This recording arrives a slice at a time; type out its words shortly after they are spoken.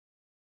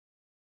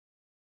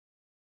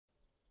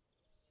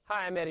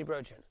Hi, I'm Eddie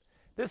Brochin.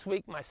 This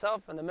week,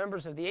 myself and the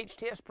members of the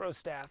HTS Pro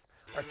staff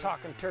are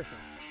talking turkey,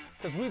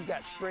 because we've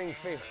got spring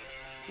fever.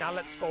 Now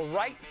let's go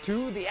right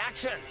to the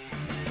action.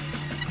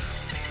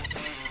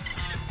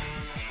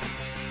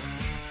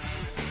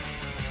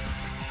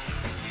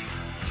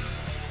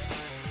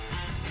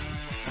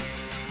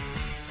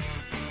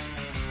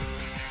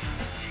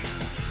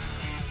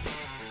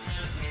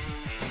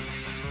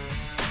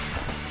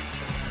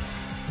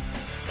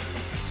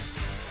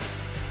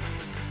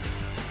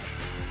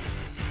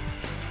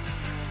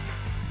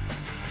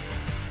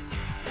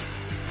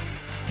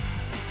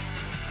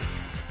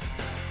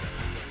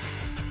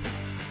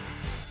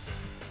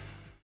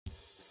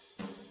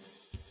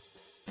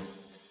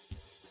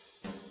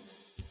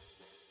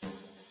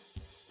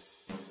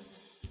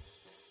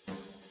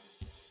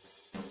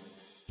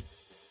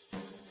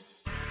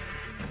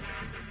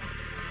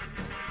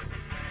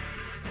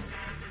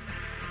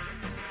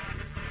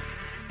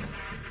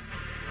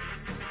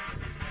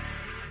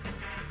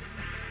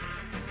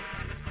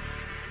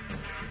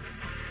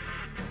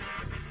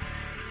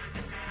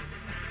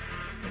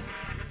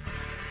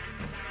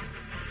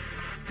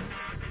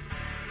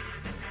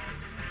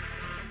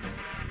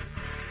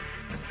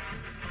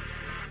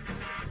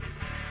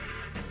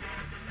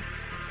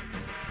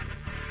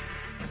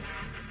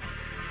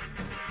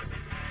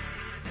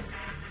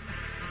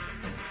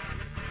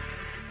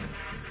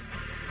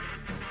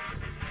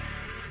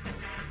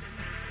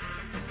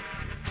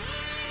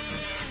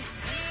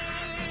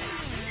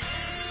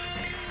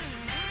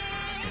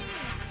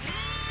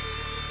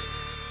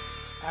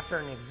 After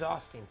an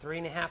exhausting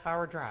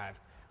 3.5-hour drive,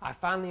 I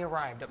finally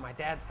arrived at my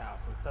dad's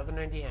house in southern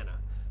Indiana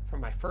for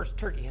my first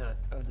turkey hunt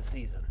of the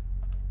season.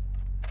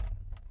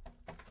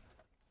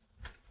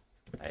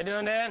 How you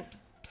doing, Dad?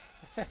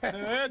 Hey,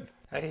 Ed.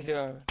 How you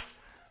doing?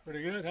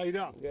 Pretty good. How you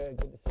doing?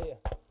 Good to see you.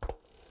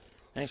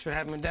 Thanks for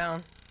having me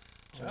down.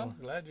 Well,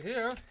 glad you're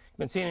here.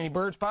 Been seeing any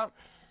birds pop?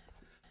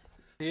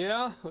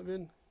 Yeah, I've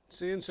been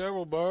seeing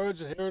several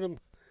birds and hearing them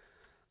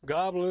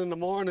gobbling in the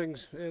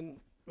mornings and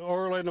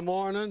early in the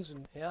mornings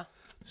and Yeah.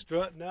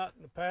 strutting out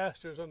in the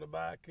pastures on the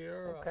back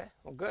here. Okay,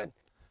 well good.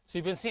 So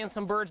you've been seeing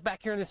some birds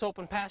back here in this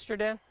open pasture,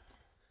 Dad?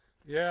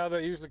 Yeah,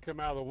 they usually come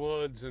out of the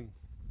woods and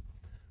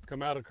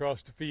come out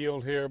across the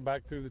field here,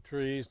 back through the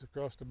trees,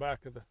 across the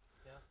back of the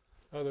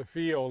other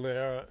field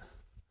there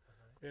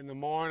in the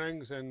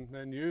mornings, and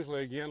then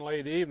usually again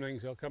late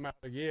evenings they'll come out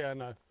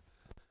again. I've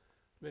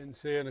been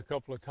seeing a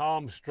couple of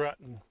toms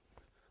strutting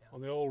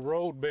on the old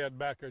road bed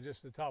back there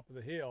just at the top of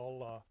the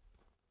hill.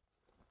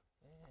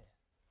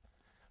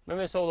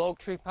 Remember this old oak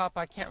tree, Pop?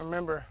 I can't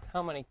remember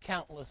how many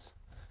countless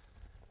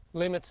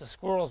limits of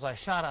squirrels I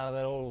shot out of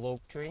that old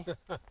oak tree.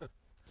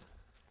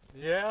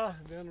 Yeah,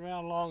 been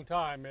around a long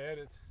time, Ed.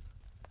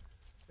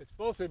 It's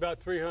supposed to be about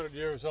 300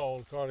 years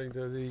old, according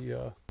to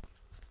the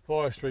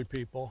forestry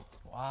people.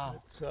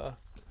 Wow.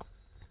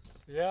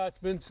 Yeah, it's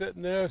been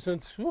sitting there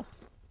since,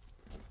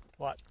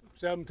 what,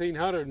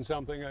 1700 and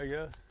something, I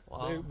guess.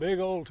 Wow. Big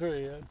old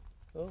tree, Ed.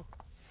 Oh.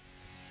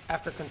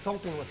 After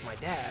consulting with my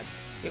dad,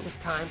 it was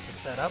time to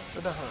set up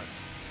for the hunt.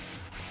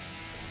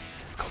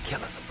 Let's go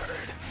kill us a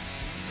bird.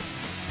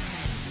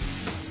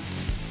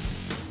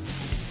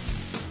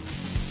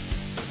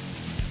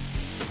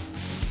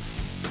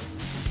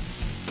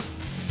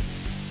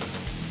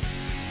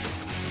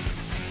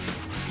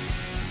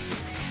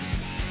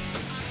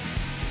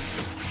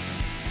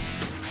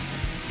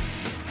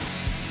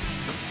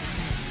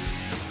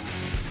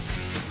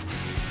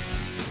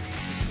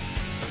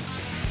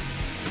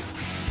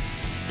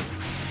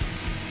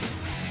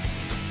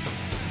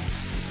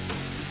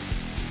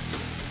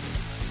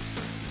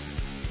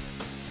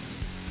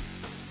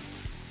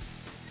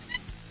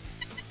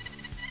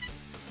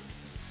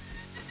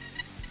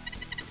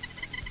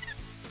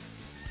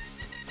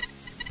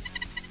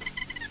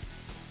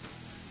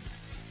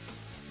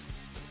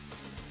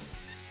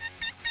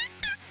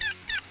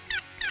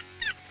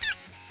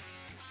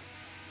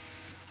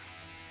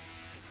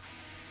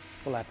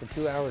 Well, after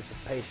 2 hours of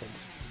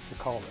patience and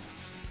calming,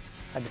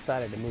 I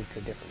decided to move to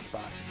a different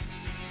spot.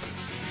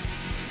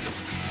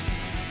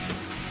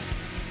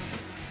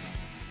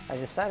 I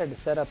decided to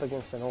set up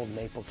against an old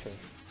maple tree,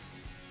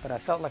 but I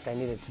felt like I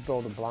needed to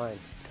build a blind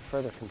to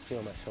further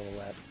conceal my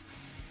silhouette.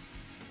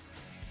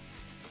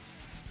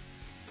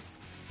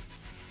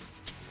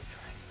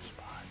 Triangle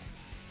spot.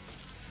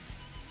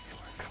 They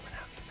weren't coming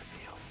out to the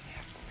field in the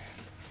afternoon,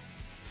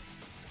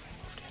 so we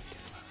moved into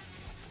the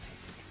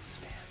maple tree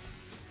stand.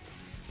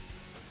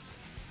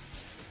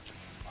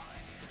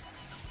 Behind here,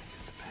 I'm going to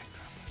use the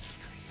backdrop of this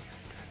tree here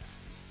and try to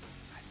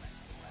hide my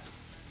silhouette.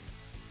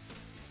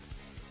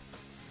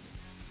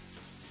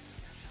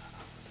 Get shot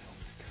off with the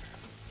open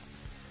curve.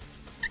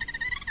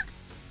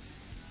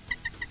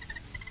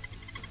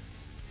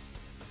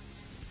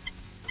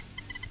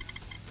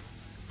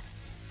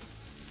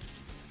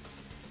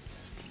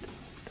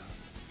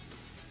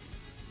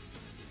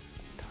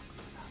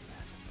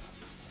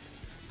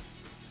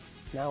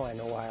 Now I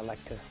know why I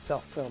like to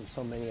self-film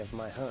so many of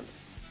my hunts.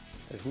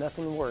 There's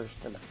nothing worse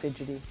than a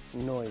fidgety,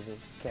 noisy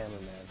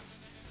cameraman.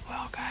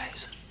 Well,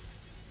 guys,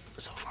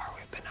 So far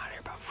we've been out here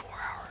about 4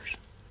 hours,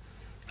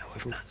 and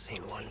we've not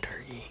seen one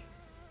turkey.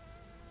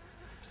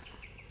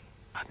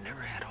 I've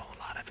never had a whole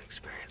lot of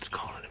experience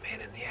calling them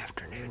in the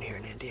afternoon here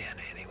in Indiana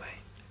anyway.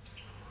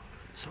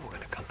 So we're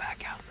gonna come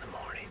back out in the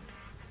morning,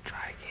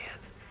 try again.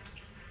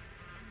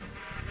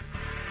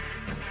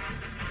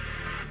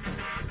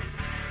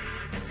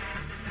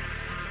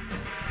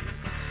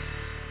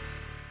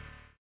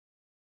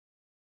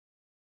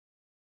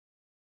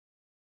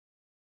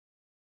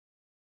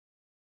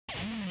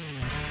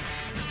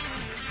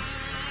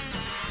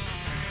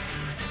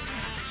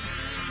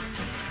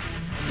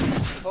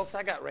 Folks,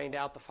 I got rained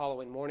out the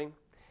following morning,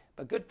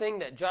 but good thing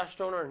that Josh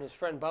Stoner and his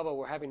friend Bubba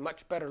were having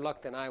much better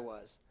luck than I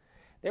was.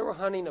 They were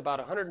hunting about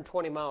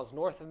 120 miles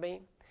north of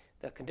me.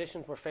 The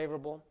conditions were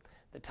favorable.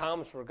 The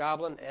toms were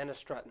gobbling and a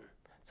strutting.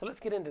 So let's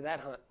get into that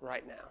hunt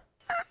right now.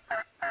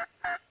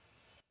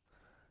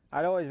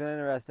 I'd always been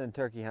interested in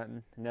turkey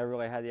hunting, never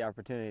really had the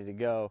opportunity to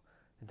go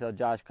until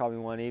Josh called me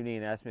one evening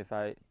and asked me if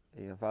I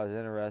was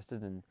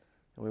interested, and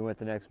we went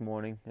the next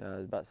morning. It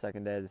was about the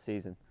second day of the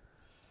season.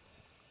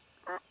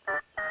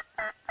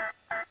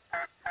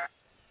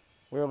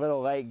 We were a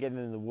little late getting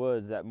into the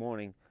woods that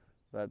morning,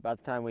 but about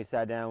the time we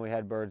sat down, we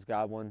had birds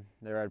gobbling.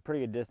 They were at a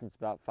pretty good distance,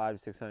 about 500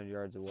 to 600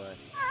 yards away.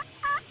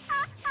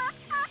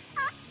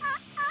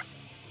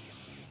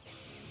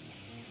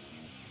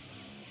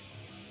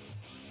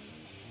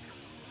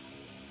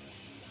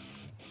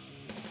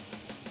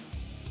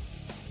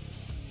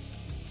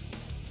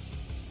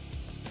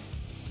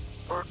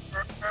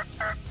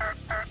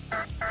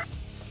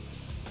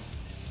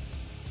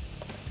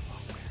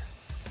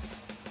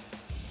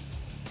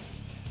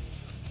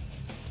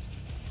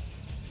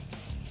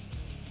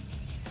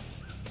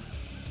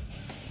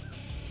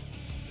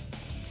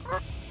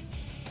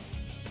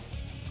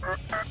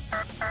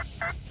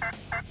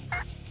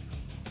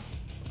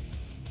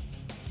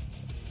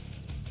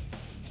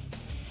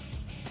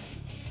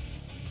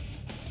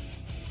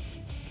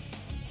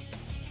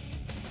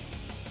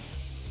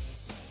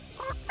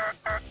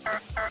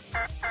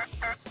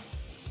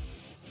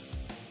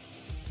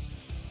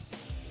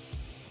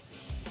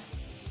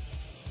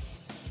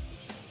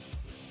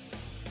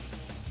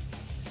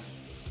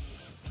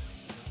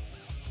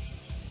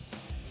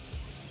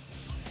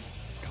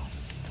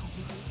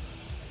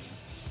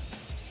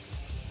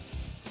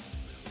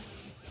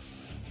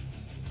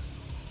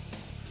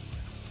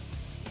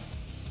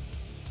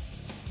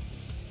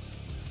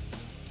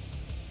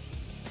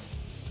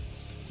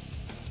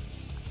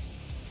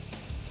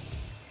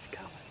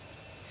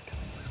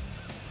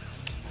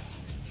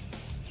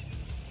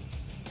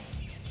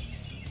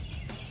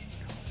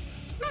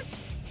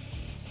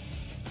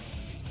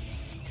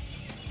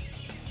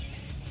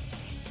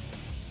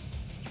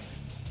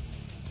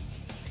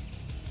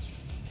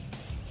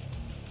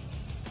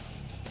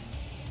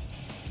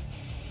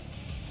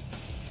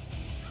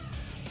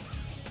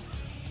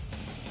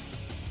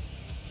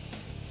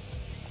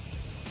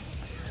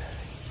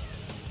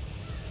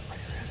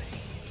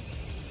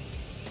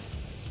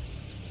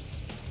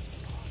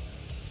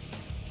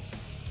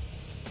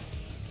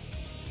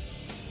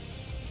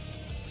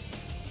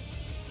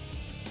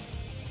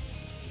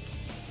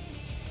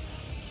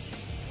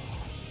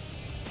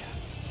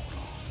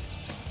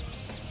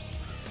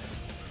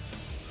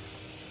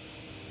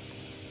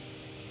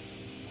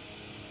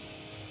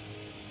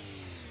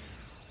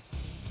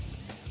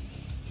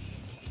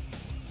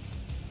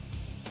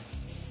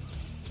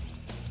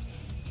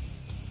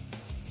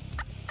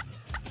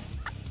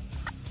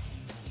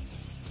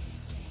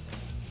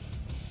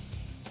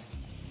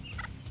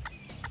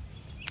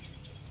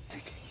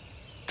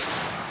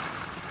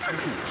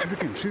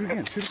 Shoot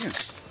again.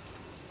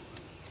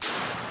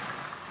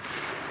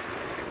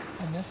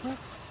 I miss it?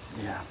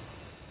 Yeah.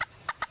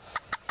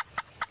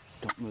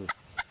 Don't move.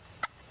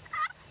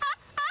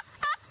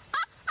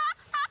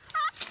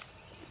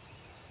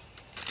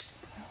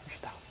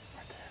 Stop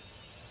right there.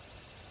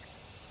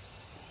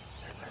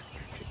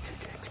 There's two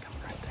jigs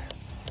coming right there.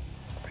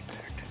 Right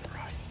there to the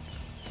right.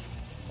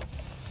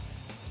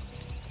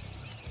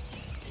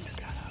 Get your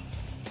gun up.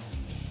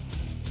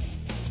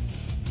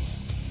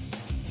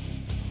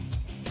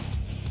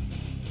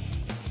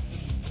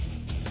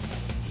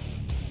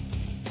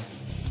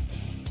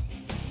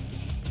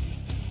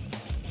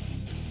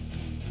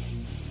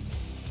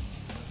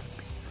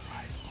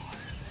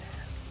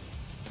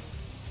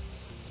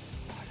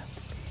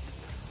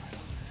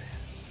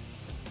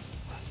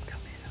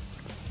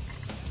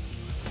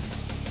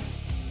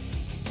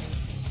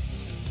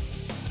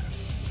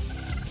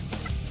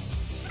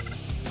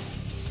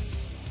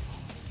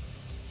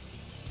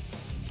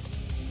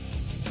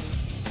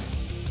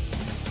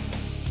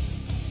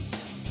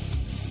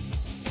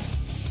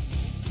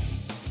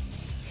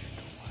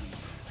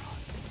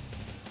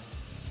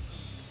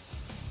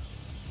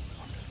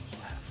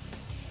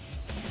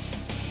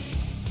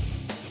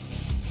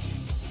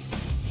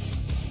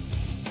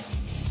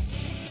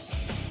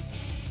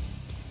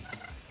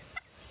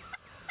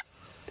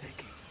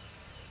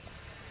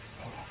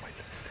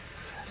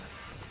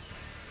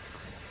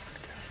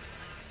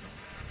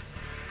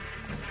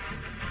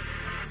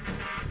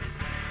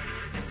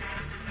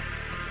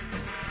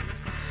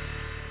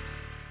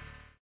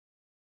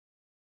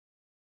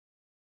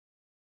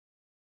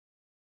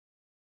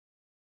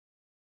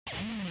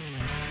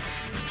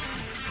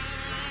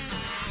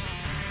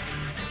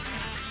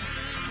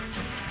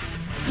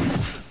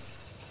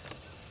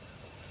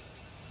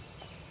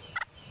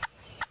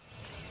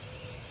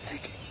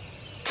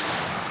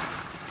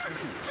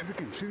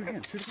 Shoot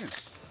again, shoot again.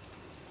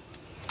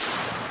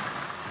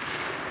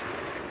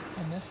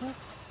 I miss it?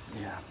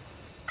 Yeah.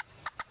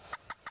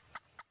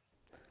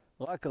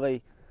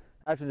 Luckily,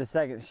 after the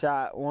second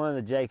shot, one of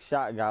the jakes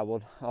shot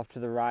gobbled off to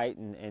the right,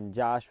 and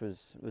Josh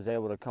was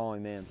able to call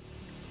him in.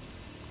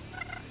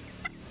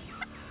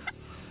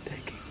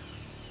 Take it.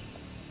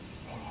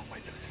 Hold on,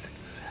 wait till he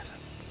sticks his head up.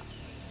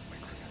 Wait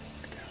for him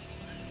to go.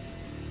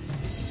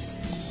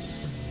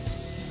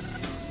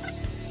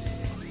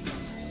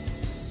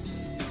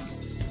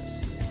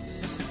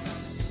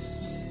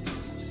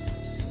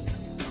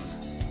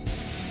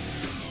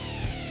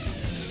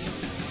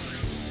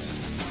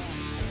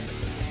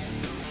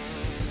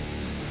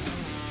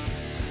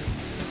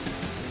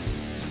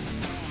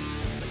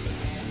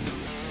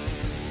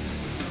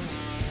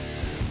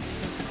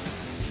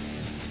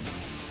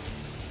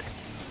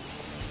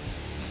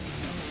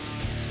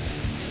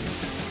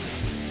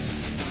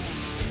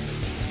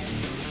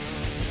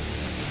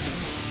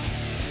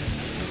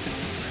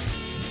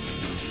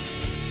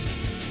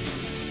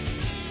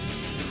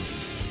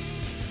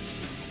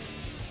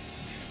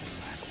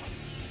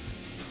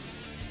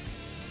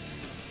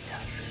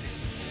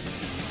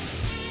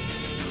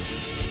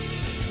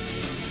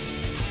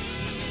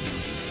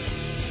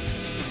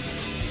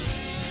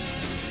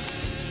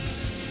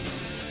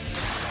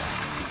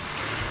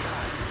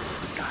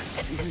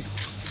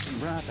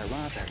 Run out there,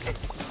 run out there.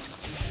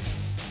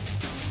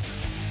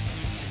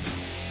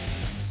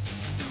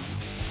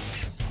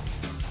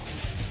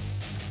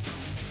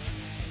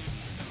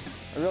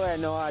 I really had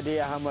no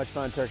idea how much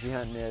fun turkey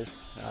hunting is.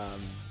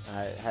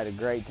 I had a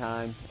great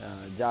time.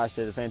 Josh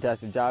did a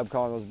fantastic job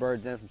calling those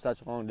birds in from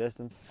such a long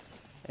distance,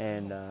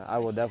 and I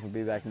will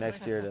definitely be back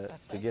next year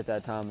to get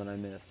that time that I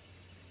missed.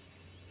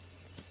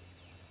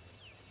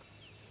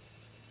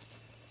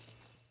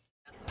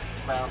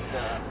 It's about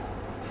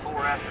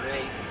 4 after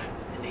 8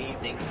 in the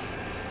evening.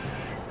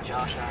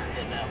 Josh and I are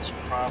heading out some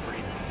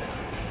property that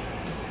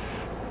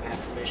we have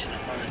permission to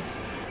hunt.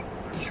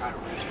 We're going to try to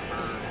roost a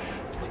bird.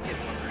 If we get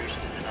one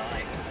roosted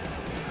tonight,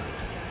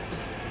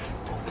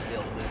 hopefully be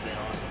able to move in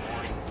on it in the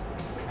morning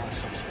and have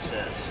some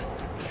success.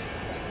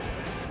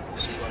 We'll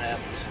see what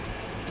happens.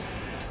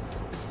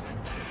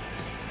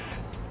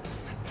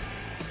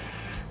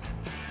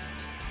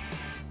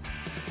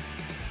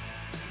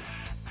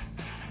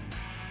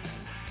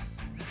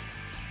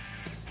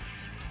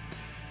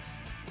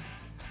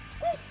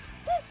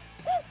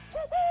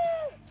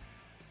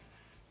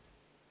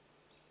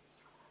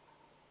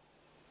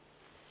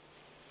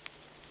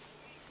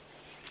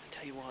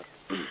 Tell you what,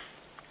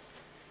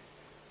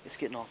 it's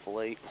getting awful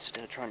late.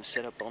 Instead of trying to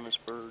set up on this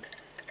bird,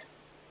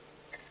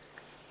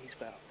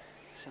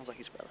 sounds like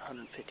he's about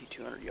 150,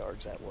 200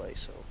 yards that way,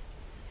 so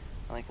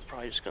I think we're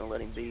probably just going to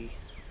let him be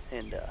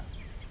and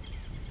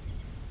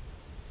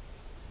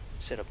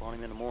set up on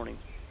him in the morning.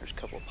 There's a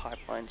couple of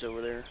pipelines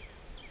over there,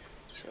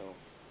 so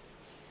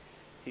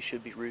he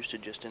should be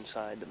roosted just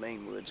inside the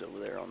main woods over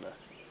there on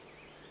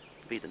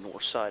the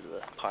north side of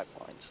the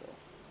pipeline, so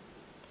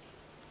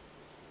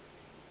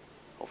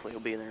hopefully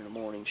he'll be there in the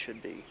morning.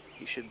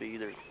 He should be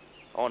either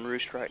on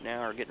roost right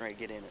now or getting ready to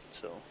get in it,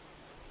 so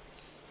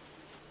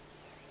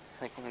I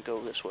think we're going to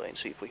go this way and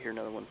see if we hear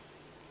another one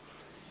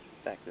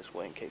back this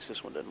way in case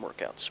this one doesn't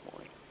work out this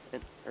morning,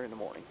 or in the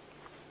morning.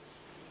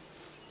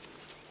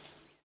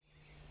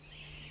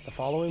 The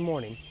following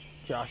morning,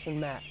 Josh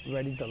and Matt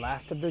readied the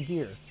last of their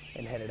gear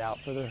and headed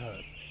out for their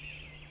hunt.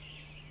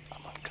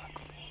 I'm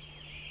uncomfortable.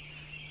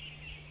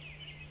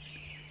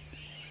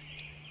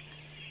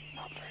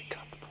 Not very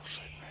comfortable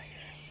sitting right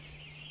here.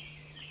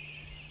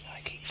 I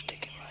keep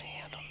sticking my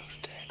hand on those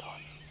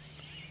daggone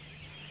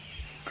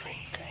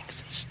green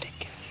things that stick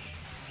in me.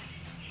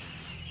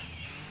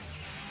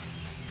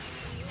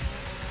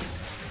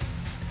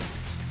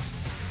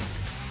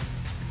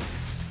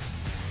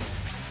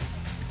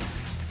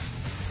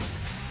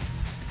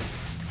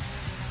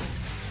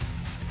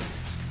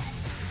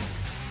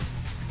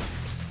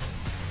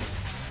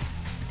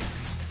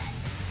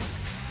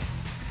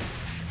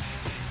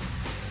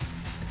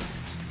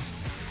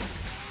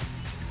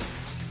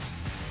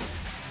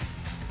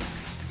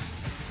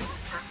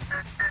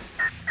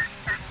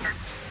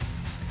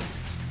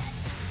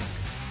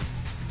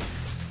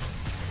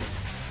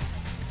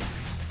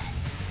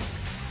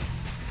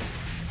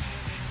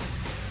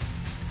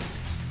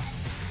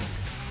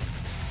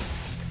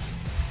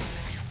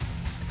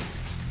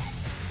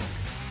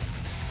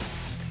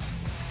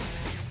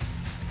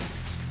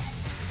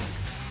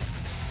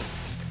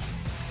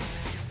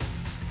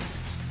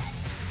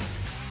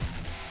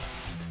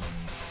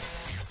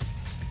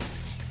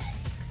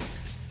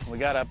 We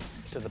got up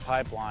to the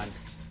pipeline,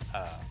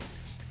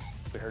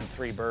 we heard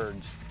 3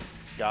 birds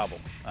gobble.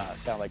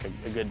 Sounded like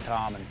a good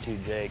tom and 2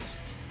 jakes.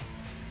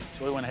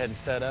 So we went ahead and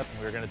set up, and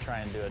we were going to try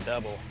and do a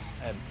double.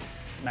 I had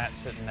Matt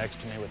sitting next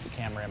to me with the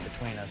camera in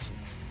between us.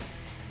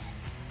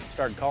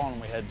 Started calling,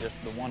 and we had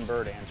just the one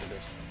bird answered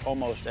us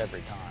almost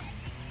every time.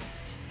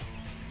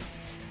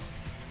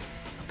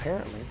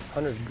 Apparently,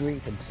 hunter's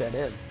grief had set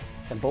in,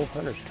 and both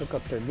hunters took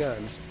up their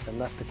guns and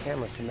left the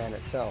camera to man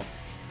itself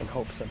in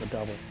hopes of a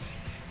double.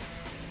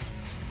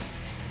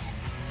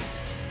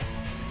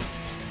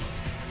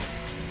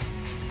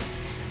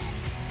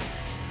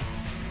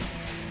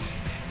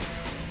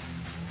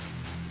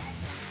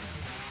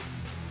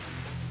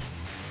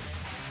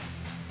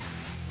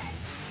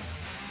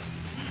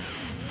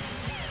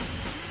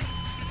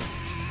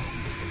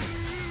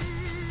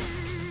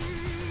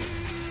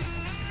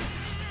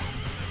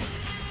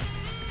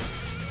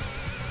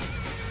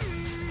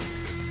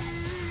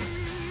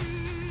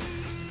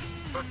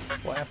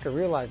 Well, after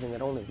realizing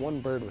that only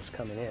one bird was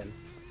coming in,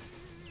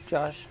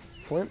 Josh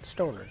Flint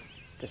Stoner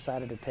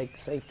decided to take the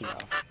safety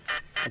off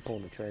and pull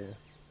the trigger.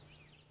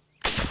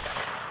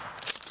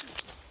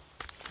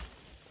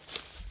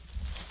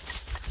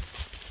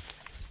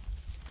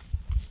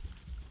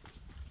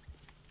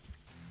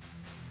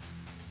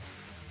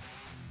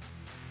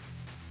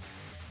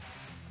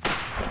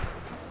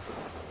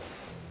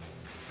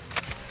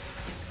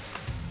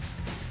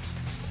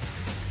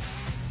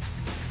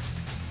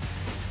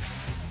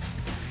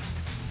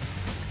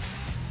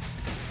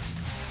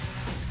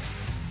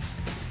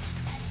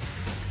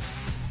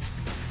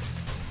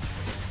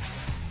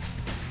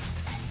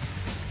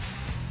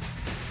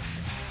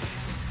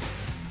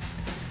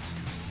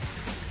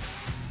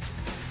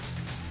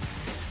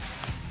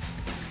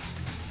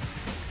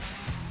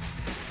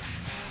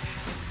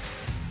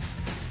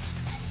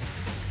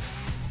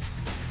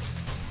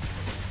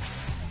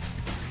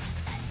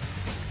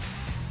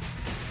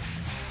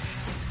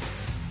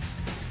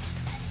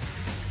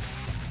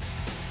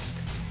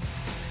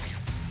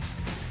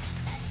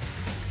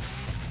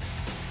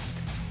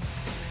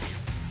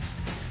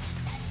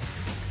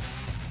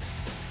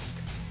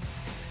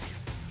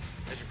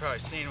 Probably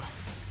seen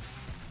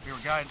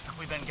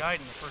we've been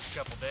guiding the first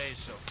couple days,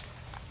 so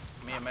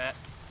me and Matt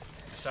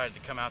decided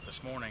to come out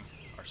this morning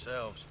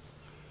ourselves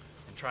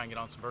and try and get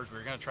on some birds. We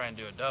were going to try and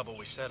do a double.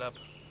 We set up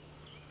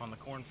on the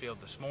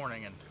cornfield this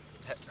morning and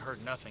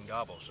heard nothing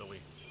gobble, so we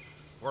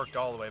worked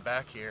all the way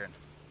back here and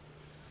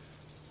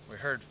we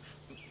heard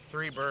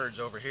 3 birds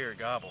over here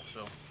gobble.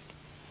 So,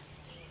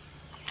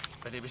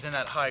 but he was in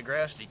that high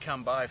grass that he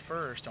come by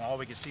first, and all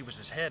we could see was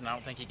his head, and I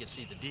don't think he could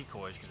see the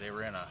decoys because they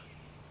were in a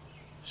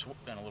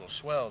little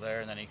swell there,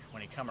 and then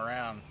when he come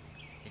around,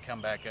 he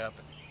come back up.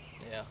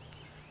 And yeah,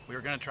 we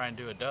were going to try and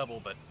do a double,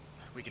 but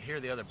we could hear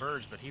the other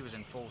birds, but he was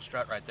in full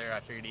strut right there. I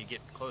figured he'd get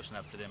close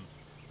enough to them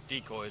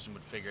decoys and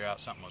would figure out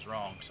something was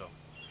wrong. So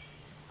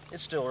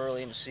It's still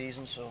early in the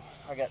season, so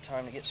I got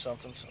time to get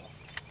something. So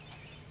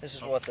this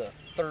is what, the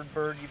 3rd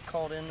bird you've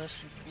called in this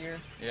year?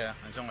 yeah,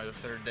 it's only the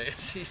 3rd day of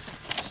the season.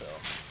 So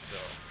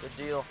good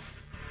deal.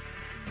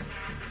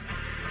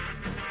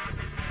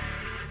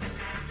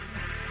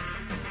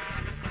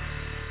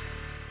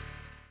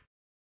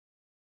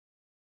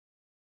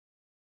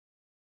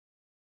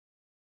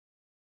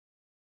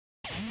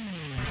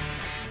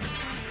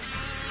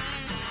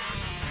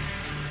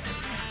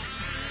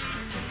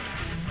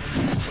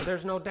 Well,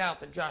 there's no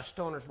doubt that Josh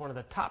Stoner is one of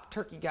the top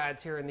turkey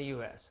guides here in the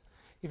U.S.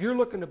 If you're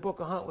looking to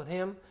book a hunt with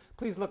him,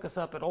 please look us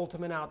up at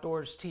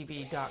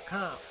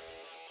ultimateoutdoorstv.com.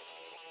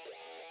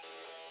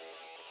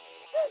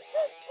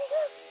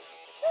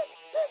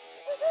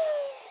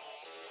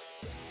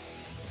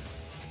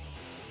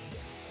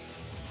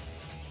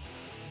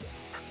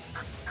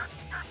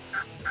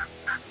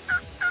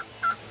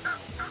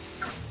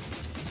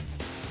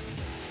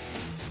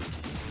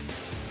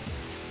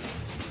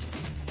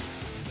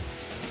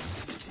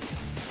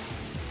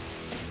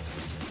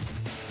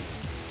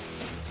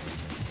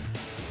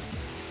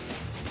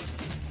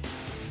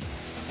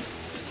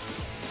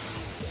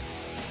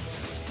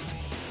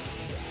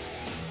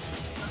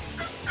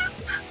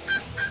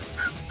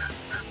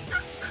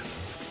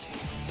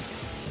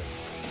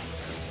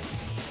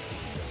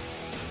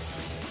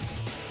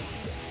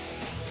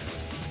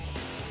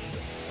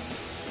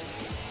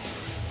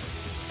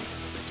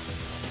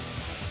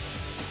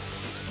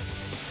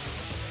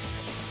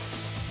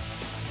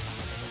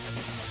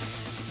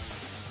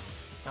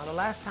 Now, the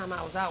last time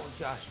I was out with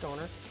Josh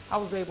Stoner, I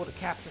was able to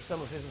capture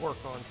some of his work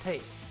on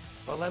tape.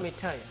 But let me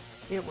tell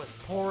you, it was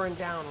pouring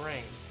down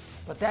rain.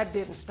 But that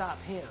didn't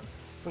stop him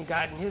from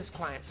guiding his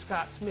client,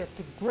 Scott Smith,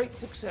 to great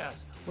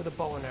success with a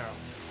bow and arrow.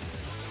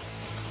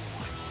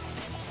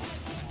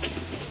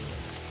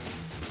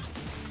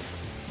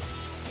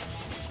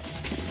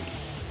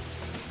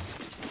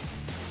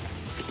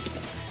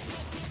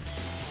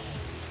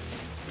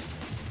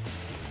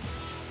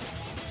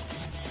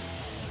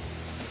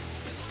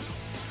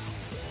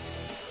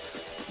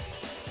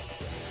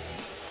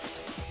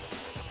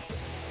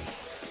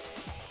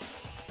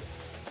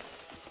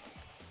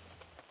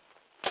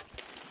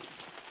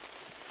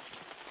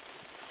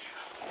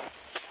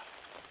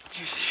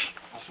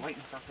 I was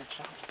waiting for a good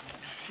shot.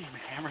 See him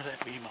hammer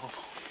that beam over.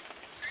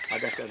 I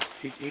got that.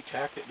 He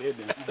tacked it,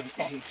 didn't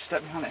he? He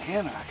stepped behind the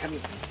hand and I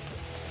couldn't.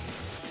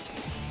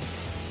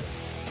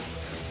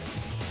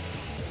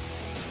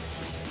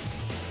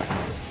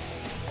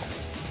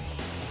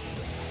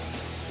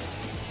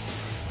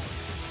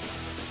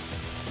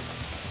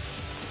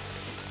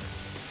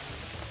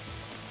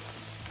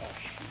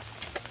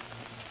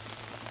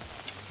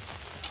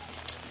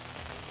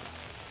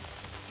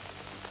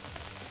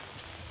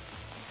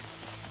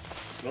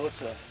 Well,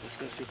 let's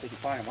go see if we can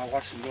find him. I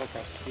watched him go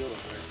across the field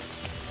over there.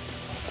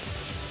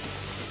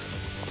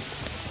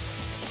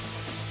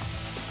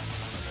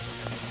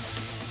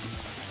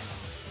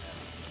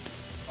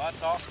 Well,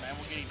 that's awesome, man.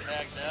 We'll get him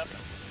tagged up.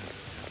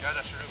 Guys,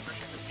 I sure do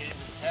appreciate you getting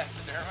him the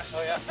taxidermist.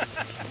 Oh, yeah.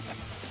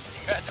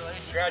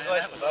 Congratulations.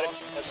 Congratulations, man. buddy.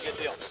 Awesome. That's a good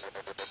deal.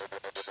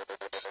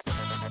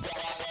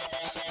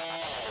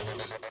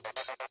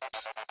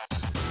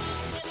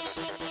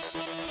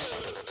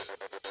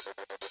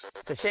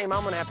 shame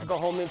I'm going to have to go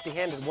home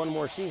empty-handed one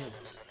more season.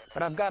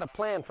 But I've got a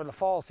plan for the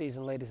fall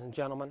season, ladies and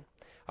gentlemen.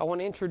 I want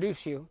to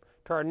introduce you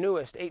to our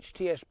newest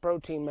HTS Pro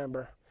Team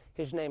member.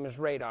 His name is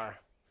Radar.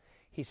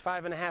 He's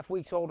 5.5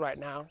 weeks old right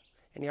now,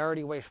 and he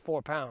already weighs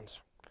 4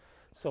 pounds.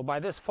 So by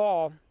this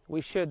fall,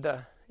 we should,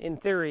 in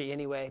theory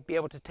anyway, be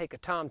able to take a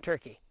tom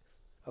turkey.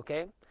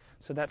 Okay?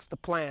 So that's the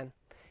plan.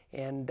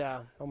 And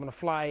I'm going to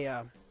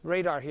fly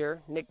Radar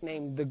here,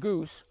 nicknamed the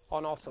Goose,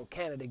 on also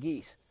Canada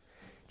geese.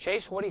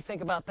 Chase, what do you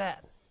think about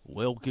that?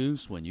 Well,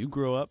 Goose, when you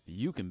grow up,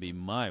 you can be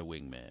my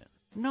wingman.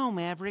 No,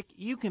 Maverick,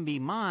 you can be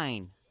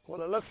mine.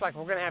 Well, it looks like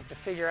we're going to have to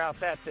figure out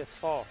that this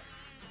fall.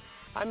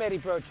 I'm Eddie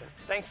Brochin.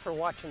 Thanks for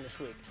watching this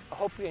week. I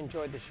hope you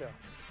enjoyed the show.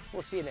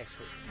 We'll see you next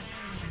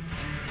week.